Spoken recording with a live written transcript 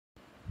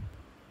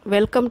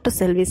Welcome to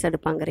செல்விஸ்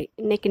அடுப்பாங்கரை.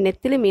 இன்றைக்கி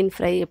நெத்திலி மீன்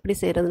fry எப்படி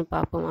செய்கிறதுன்னு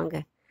பார்ப்போம் வாங்க.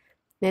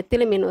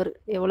 நெத்திலி மீன்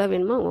எவ்வளோ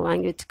வேணுமோ அவங்க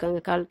வாங்கி வச்சுக்கோங்க.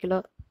 1/4 கிலோ.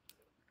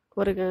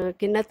 ஒரு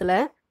கிண்ணத்தில்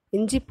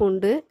இஞ்சி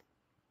பூண்டு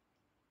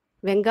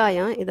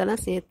வெங்காயம்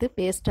இதெல்லாம் சேர்த்து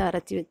பேஸ்ட்டாக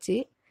அரைச்சி வச்சு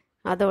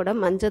அதோட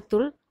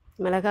மஞ்சத்தூள்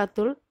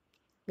மிளகாத்தூள்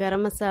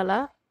கரம்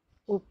மசாலா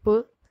உப்பு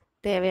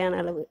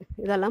தேவையான அளவு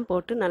இதெல்லாம்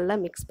போட்டு நல்லா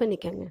மிக்ஸ்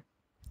பண்ணிக்கோங்க.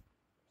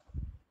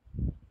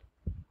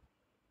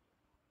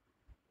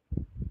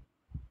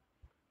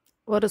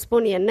 ஒரு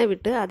ஸ்பூன் எண்ணெய்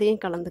விட்டு அதையும்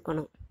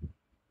கலந்துக்கணும்.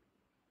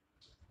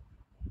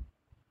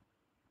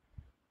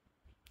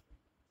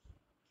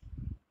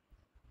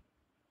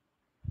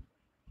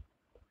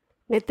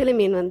 நெத்திலி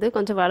மீன்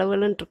கொஞ்சம்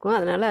வளவலுன்னு இருக்கும்,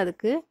 அதனால்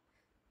அதுக்கு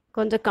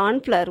கொஞ்சம்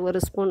கார்ன்ஃப்ளவர்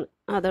ஒரு ஸ்பூன்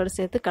அதோடு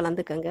சேர்த்து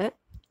கலந்துக்கங்க.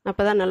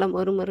 அப்போ தான் நல்லா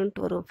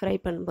மொறுமொறுன்ட்டு வரும் ஃப்ரை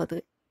பண்ணும்போது.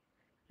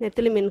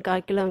 நெத்திலி மீன்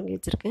 1/4 கிலோ வாங்கி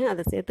வச்சுருக்கேன்,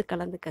 அதை சேர்த்து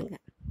கலந்துக்கங்க.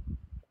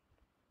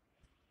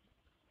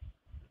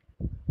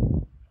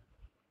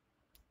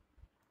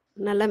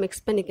 நல்லா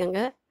மிக்ஸ்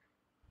பண்ணிக்கோங்க.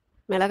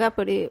 மிளகாய்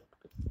பொடி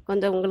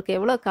கொஞ்சம் உங்களுக்கு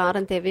எவ்வளோ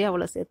காரம் தேவையோ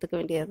அவ்வளோ சேர்த்துக்க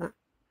வேண்டியது தான்.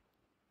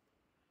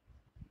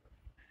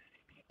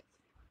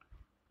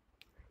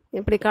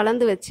 இப்படி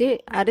கலந்து வச்சு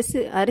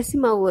அரிசி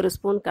மாவு ஒரு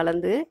ஸ்பூன்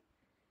கலந்து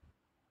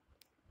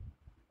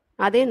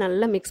அதே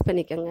நல்லா மிக்ஸ்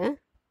பண்ணிக்கோங்க.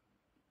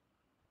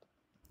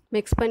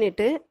 மிக்ஸ்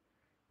பண்ணிவிட்டு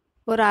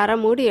ஒரு அரை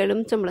மூடி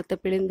எலுமிச்சம்பழத்தை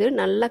பிழிந்து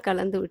நல்லா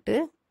கலந்து விட்டு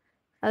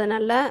அதை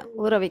நல்லா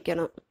ஊற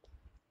வைக்கணும்.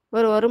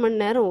 ஒரு 1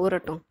 மணி நேரம்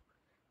ஊறட்டும்.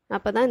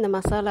 அப்போ தான் இந்த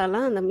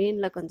மசாலாலாம் அந்த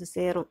மீனில் கொஞ்சம்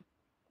சேரும்.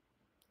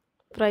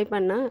 ஃப்ரை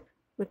பண்ணால்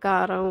இந்த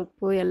காரம்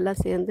உப்பு எல்லாம்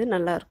சேர்ந்து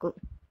நல்லாயிருக்கும்.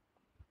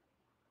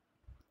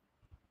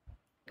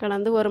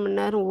 கலந்து 1 மணி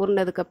நேரம்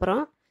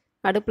ஊறினதுக்கப்புறம்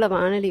அடுப்பில்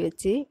வாணலி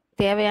வச்சு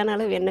தேவையான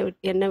அளவு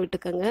எண்ணெய்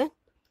விட்டுக்கோங்க.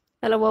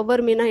 அதில்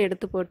ஒவ்வொரு மீனாக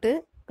எடுத்து போட்டு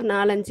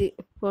 4-5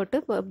 போட்டு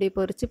அப்படி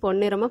பொரித்து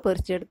பொன்னிறமாக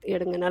பொரித்து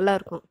எடுங்க.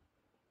 நல்லாயிருக்கும்.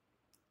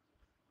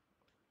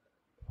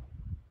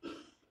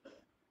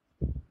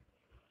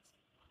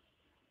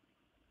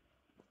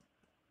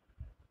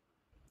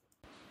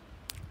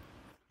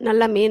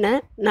 நல்லா மீனை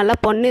நல்லா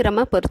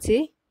பொன்னிறமாக பொரித்து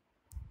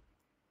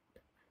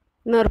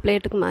இன்னொரு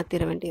பிளேட்டுக்கு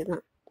மாற்றிட வேண்டியது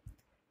தான்.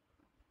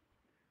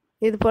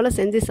 இது போல்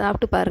செஞ்சு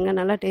சாப்பிட்டு பாருங்கள்,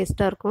 நல்லா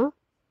டேஸ்ட்டாக இருக்கும்.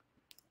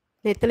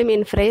 நெத்திலி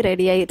மீன் ஃப்ரை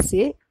ரெடி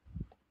ஆயிடுச்சு.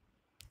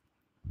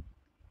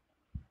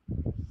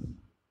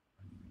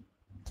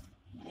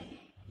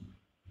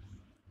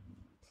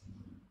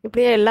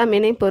 இப்படியே எல்லா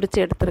மீனையும் பொரித்து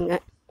எடுத்துருங்க.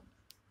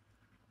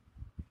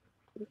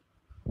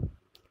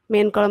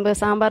 மீன் குழம்பு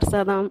சாம்பார்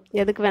சாதம்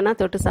எதுக்கு வேணால்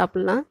தொட்டு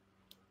சாப்பிட்லாம்,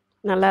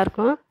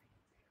 நல்லாயிருக்கும்.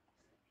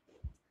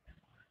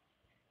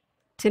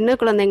 சின்ன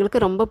குழந்தைங்களுக்கு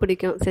ரொம்ப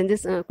பிடிக்கும். செஞ்சு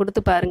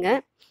கொடுத்து பாருங்கள்.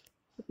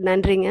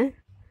 நன்றிங்க.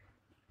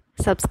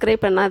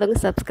 சப்ஸ்கிரைப் பண்ணாதவங்க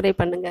சப்ஸ்கிரைப்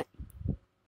பண்ணுங்கள்.